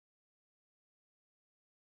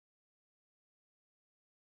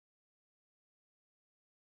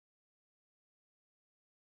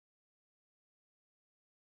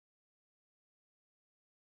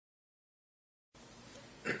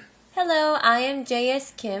Hello, I am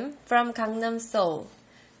Jongseo Kim from Gangnam, Seoul.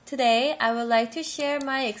 Today, I would like to share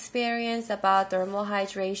my experience about thermal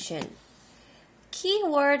hydration. Key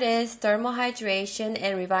word is thermal hydration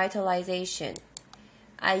and revitalization.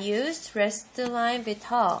 I used Restylane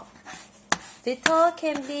Vital. Vital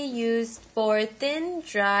can be used for thin,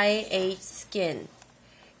 dry, aged skin.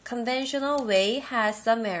 Conventional way has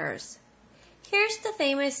some errors. Here's the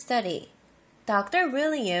famous study. Dr.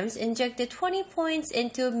 Williams injected 20 points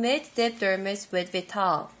into mid-dip dermis with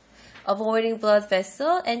Vital, avoiding blood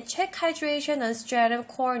vessel and check hydration on stratum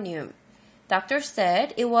corneum. Doctor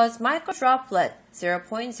said it was microdroplet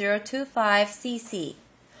 0.025 cc.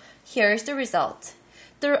 Here's the result.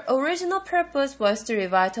 The original purpose was to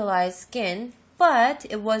revitalize skin, but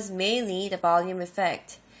it was mainly the volume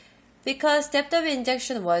effect, because depth of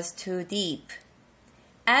injection was too deep.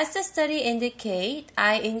 As the study indicates,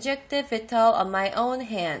 I injected Vital on my own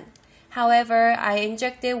hand. However, I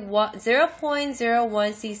injected 0.01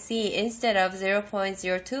 cc instead of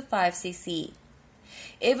 0.025 cc.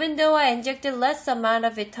 Even though I injected less amount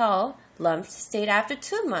of Vital, lumps stayed after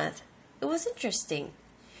 2 months. It was interesting.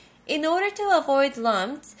 In order to avoid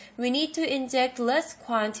lumps, we need to inject less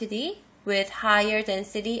quantity with higher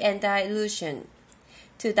density and dilution.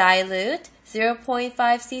 To dilute, 0.5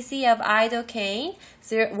 cc of lidocaine,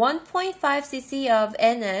 1.5 cc of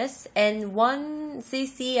NS, and 1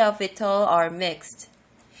 cc of Vital are mixed.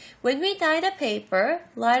 When we dye the paper,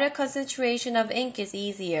 lighter concentration of ink is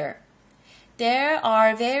easier. There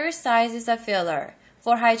are various sizes of filler.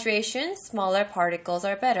 For hydration, smaller particles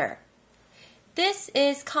are better. This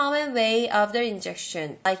is common way of the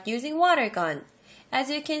injection, like using water gun. As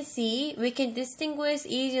you can see, we can distinguish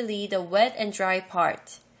easily the wet and dry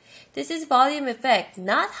part. This is volume effect,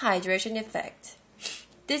 not hydration effect.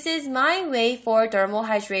 This is my way for dermal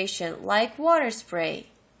hydration, like water spray.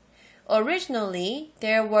 Originally,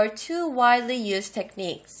 there were 2 widely used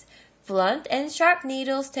techniques, blunt and sharp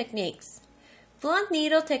needles techniques. Blunt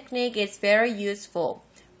needle technique is very useful,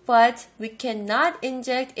 but we cannot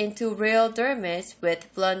inject into real dermis with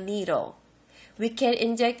blunt needle. We can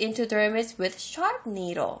inject into dermis with sharp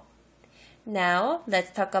needle. Now,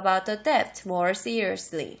 let's talk about the depth more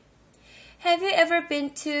seriously. Have you ever been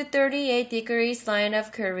to 38 degrees line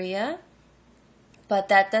of Korea? But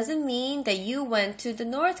that doesn't mean that you went to the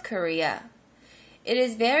North Korea. It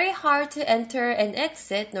is very hard to enter and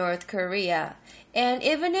exit North Korea, and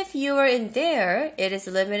even if you are in there, it is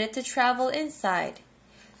limited to travel inside.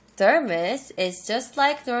 Dermis is just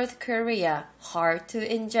like North Korea, hard to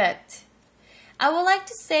inject. I would like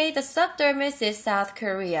to say the subdermis is South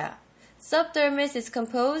Korea. Subdermis is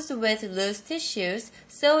composed with loose tissues,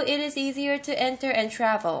 so it is easier to enter and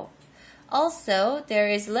travel. Also, there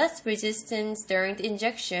is less resistance during the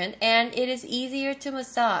injection and it is easier to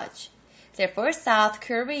massage. Therefore, South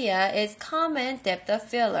Korea is common depth of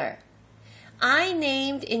filler. I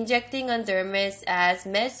named injecting on dermis as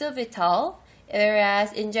meso-vital,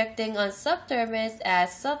 whereas injecting on subdermis as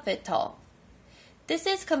subvital. This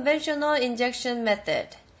is conventional injection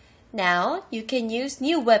method. Now, you can use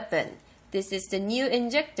new weapon. This is the new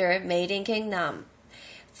injector made in Gangnam.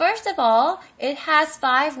 First of all, it has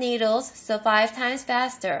 5 needles, so 5 times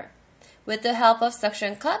faster. With the help of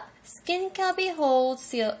suction cup, skin can be hold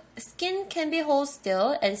still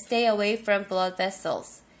and stay away from blood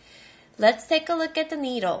vessels. Let's take a look at the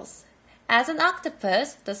needles. As an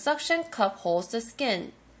octopus, the suction cup holds the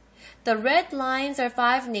skin. The red lines are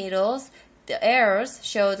 5 needles. The arrows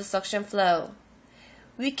show the suction flow.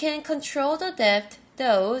 We can control the depth,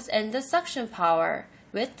 dose, and the suction power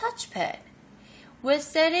with touchpad. With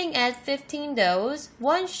setting at 15 dose,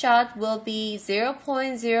 1 shot will be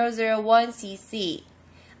 0.001 cc.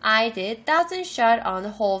 I did 1000 shot on the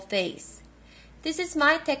whole face. This is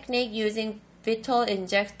my technique using Vital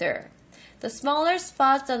injector. The smaller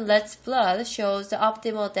spots on Let's Blood shows the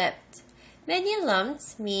optimal depth. Many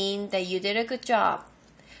lumps mean that you did a good job.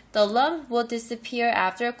 The lump will disappear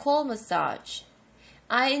after a cold massage.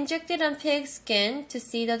 I injected on pig skin to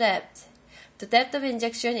see the depth. The depth of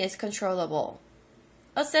injection is controllable.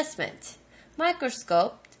 Assessment.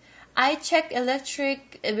 Microscope. I checked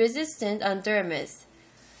electric resistance on dermis.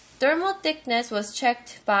 Dermal thickness was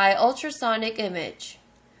checked by ultrasonic image.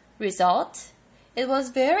 Result. It was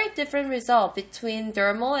very different result between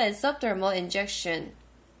dermal and subdermal injection.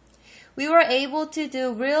 We were able to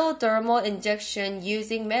do real dermal injection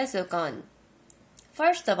using meso-gun.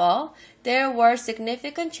 First of all, there were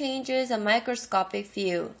significant changes on microscopic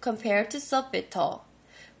view compared to subvital.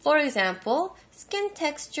 For example, skin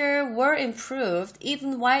texture were improved,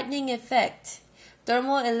 even whitening effect.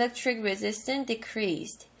 Dermal electric resistance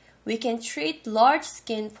decreased. We can treat large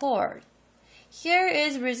skin pores. Here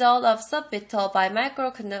is result of Vital by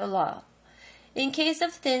microcannula. In case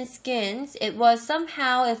of thin skins, it was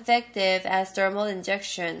somehow effective as dermal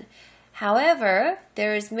injection. However,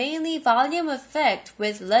 there is mainly volume effect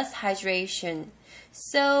with less hydration.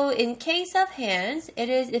 So, in case of hands, it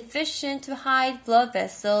is efficient to hide blood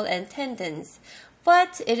vessel and tendons,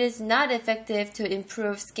 but it is not effective to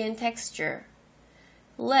improve skin texture.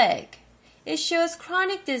 Leg. It shows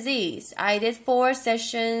chronic disease. I did 4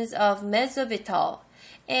 sessions of meso-Vital,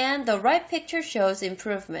 and the right picture shows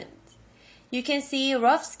improvement. You can see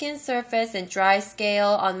rough skin surface and dry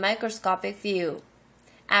scale on microscopic view.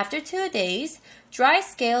 After 2 days, dry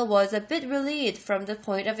scale was a bit relieved from the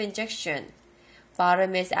point of injection.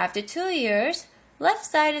 Bottom is after 2 years, left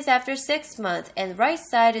side is after 6 months, and right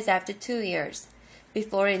side is after 2 years.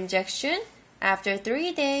 Before injection, after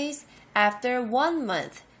 3 days, after 1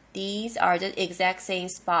 month. These are the exact same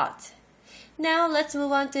spot. Now let's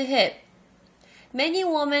move on to hip. Many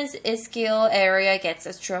women's ischial area gets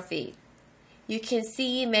atrophy. You can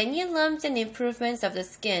see many lumps and improvements of the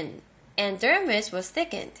skin, and dermis was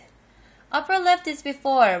thickened. Upper left is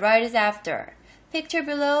before, right is after. Picture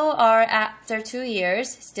below are after 2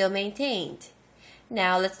 years, still maintained.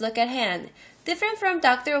 Now let's look at hand. Different from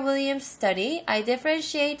Dr. Williams' study, I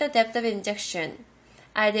differentiate the depth of injection.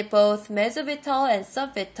 I did both meso-Vital and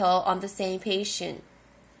sub-Vital on the same patient.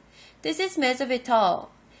 This is meso-Vital.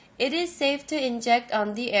 It is safe to inject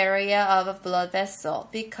on the area of a blood vessel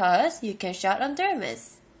because you can shot on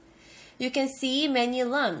dermis. You can see many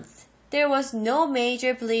lumps. There was no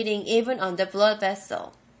major bleeding even on the blood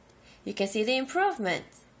vessel. You can see the improvement.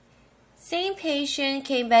 Same patient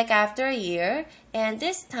came back after a year, and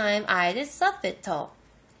this time I did sub-Vital.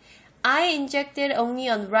 I injected only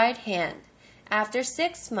on right hand. After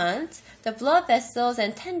 6 months, the blood vessels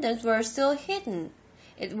and tendons were still hidden.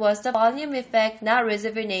 It was the volume effect, not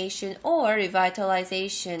rejuvenation or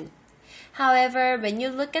revitalization. However, when you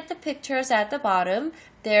look at the pictures at the bottom,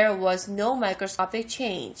 there was no microscopic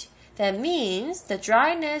change. That means the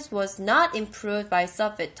dryness was not improved by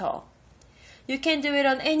sub-Vital. You can do it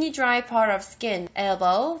on any dry part of skin,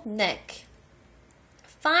 elbow, neck.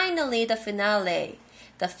 Finally, the finale,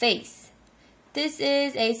 the face. This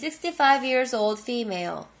is a 65 years old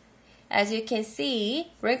female. As you can see,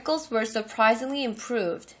 wrinkles were surprisingly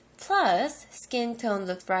improved, plus skin tone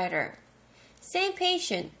looked brighter. Same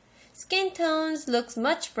patient. Skin tones looks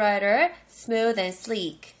much brighter, smooth and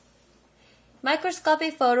sleek.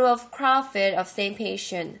 Microscopic photo of crowd fit of same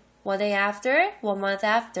patient. 1 day after, 1 month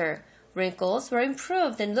after. Wrinkles were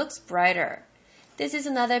improved and looks brighter. This is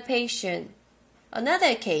another patient.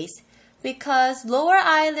 Another case. Because lower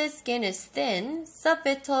eyelid skin is thin,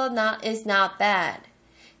 sub-Vital is not bad.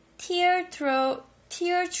 Tear throat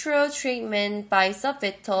treatment by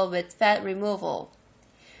sub-Vital with fat removal.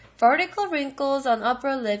 Vertical wrinkles on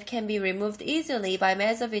upper lip can be removed easily by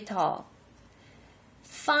meso-Vital.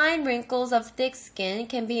 Fine wrinkles of thick skin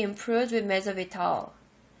can be improved with meso-Vital.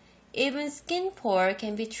 Even skin pore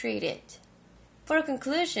can be treated. For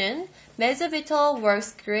conclusion, meso-Vital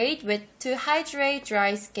works great to hydrate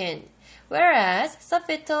dry skin, whereas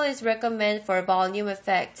sub-Vital is recommended for volume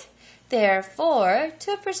effect. Therefore,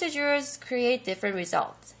 2 procedures create different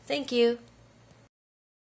results. Thank you.